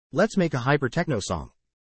Let's make a hypertechno song.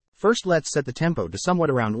 First let's set the tempo to somewhat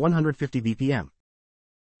around 150 BPM.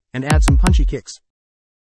 And add some punchy kicks.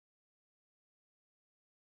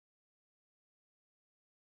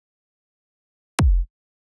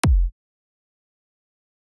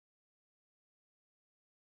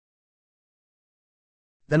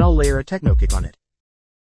 Then I'll layer a techno kick on it.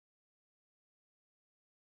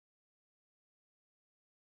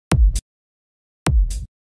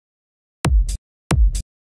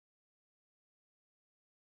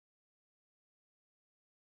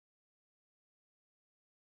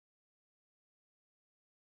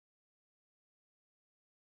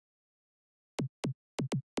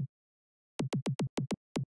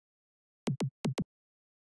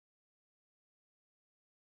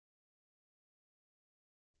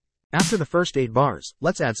 After the first 8 bars,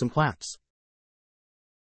 let's add some claps.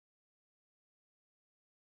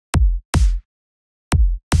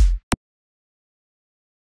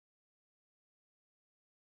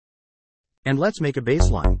 And let's make a bass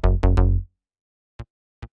line.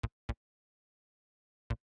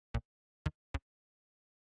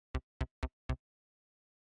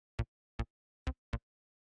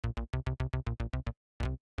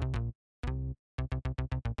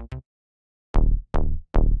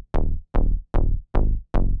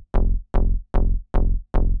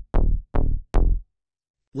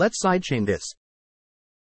 Let's sidechain this.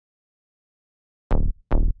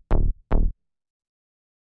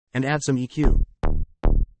 And add some EQ.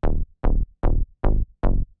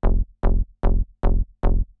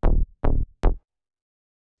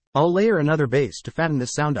 I'll layer another bass to fatten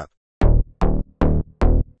this sound up.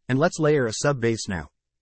 And let's layer a sub bass now.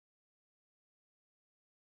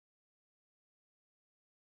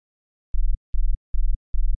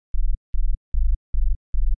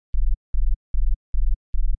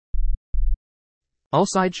 I'll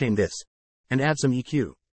sidechain this, and add some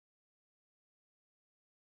EQ.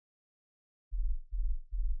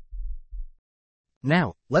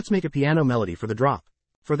 Now, let's make a piano melody for the drop.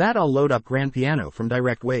 For that I'll load up Grand Piano from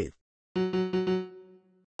Direct Wave.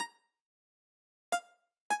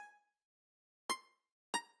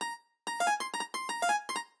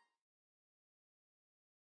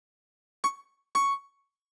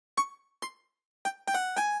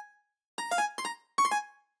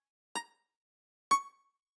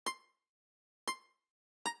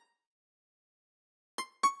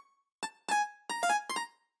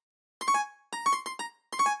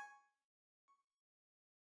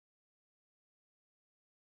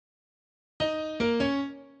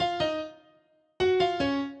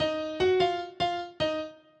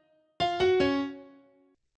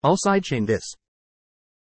 I'll sidechain this.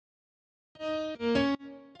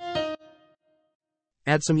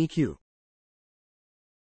 Add some EQ.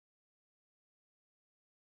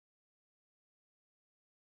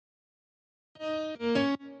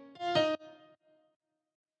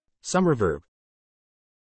 Some reverb.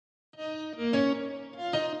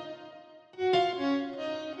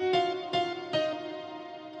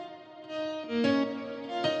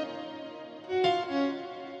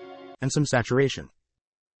 And some saturation.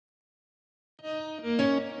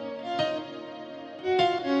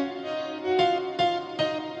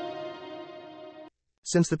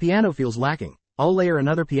 Since the piano feels lacking, I'll layer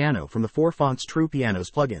another piano from the 4 Fonts True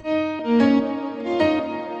Pianos plugin.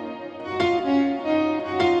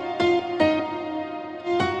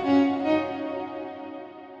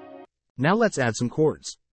 Now let's add some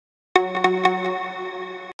chords.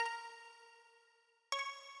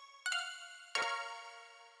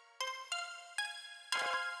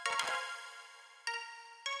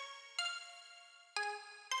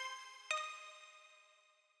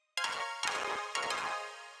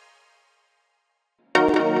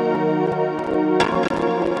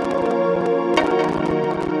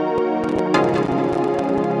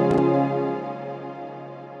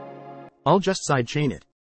 I'll just sidechain it.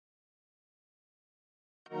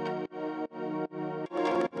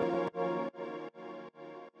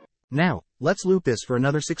 Now, let's loop this for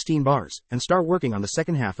another 16 bars, and start working on the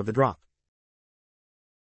second half of the drop.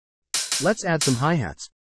 Let's add some hi-hats.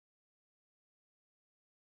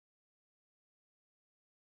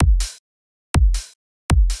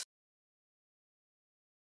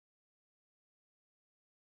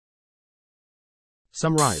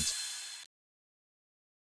 Some rides.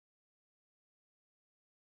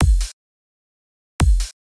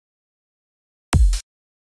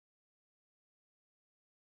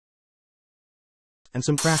 And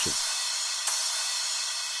some crashes.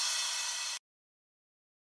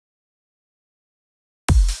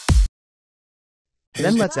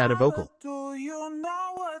 Then let's add a vocal.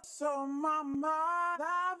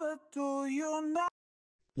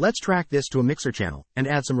 Let's track this to a mixer channel, and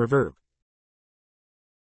add some reverb.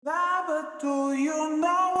 Do you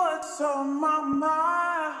know what's on my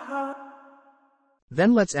mind?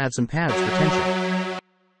 Then let's add some pads for tension.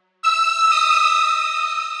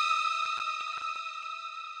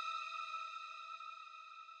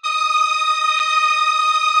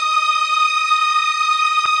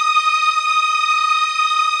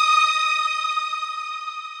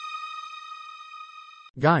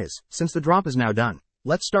 Guys, since the drop is now done,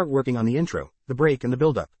 let's start working on the intro, the break and the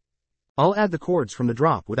build-up. I'll add the chords from the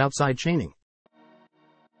drop without side chaining.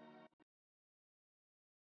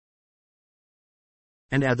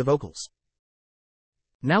 And add the vocals.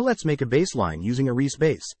 Now let's make a bass line using a Reese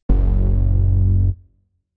bass.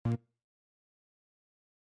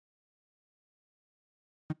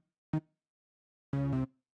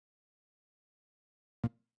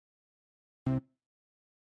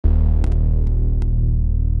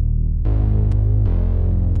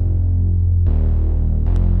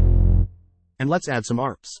 And let's add some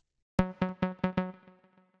arps.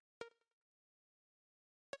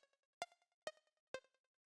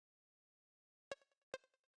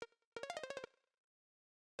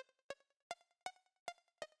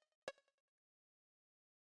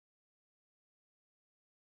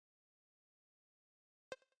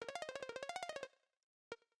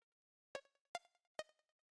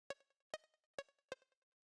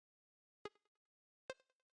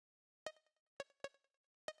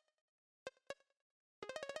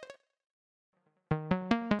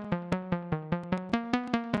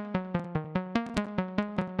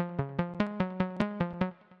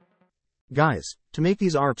 Guys, to make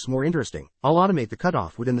these arps more interesting, I'll automate the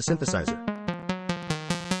cutoff within the synthesizer.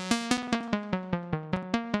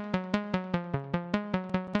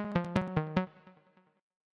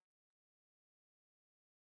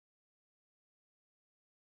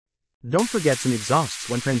 Don't forget some exhausts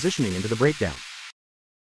when transitioning into the breakdown.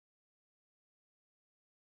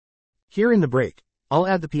 Here in the break, I'll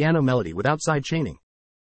add the piano melody without side chaining.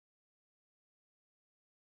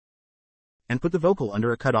 And put the vocal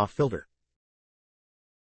under a cutoff filter.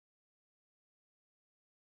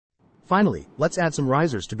 Finally, let's add some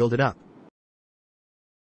risers to build it up.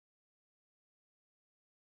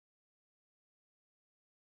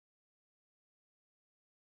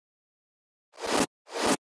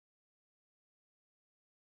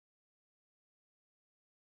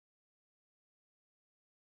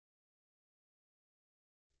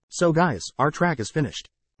 So guys, our track is finished.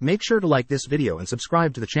 Make sure to like this video and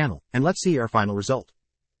subscribe to the channel, and let's see our final result.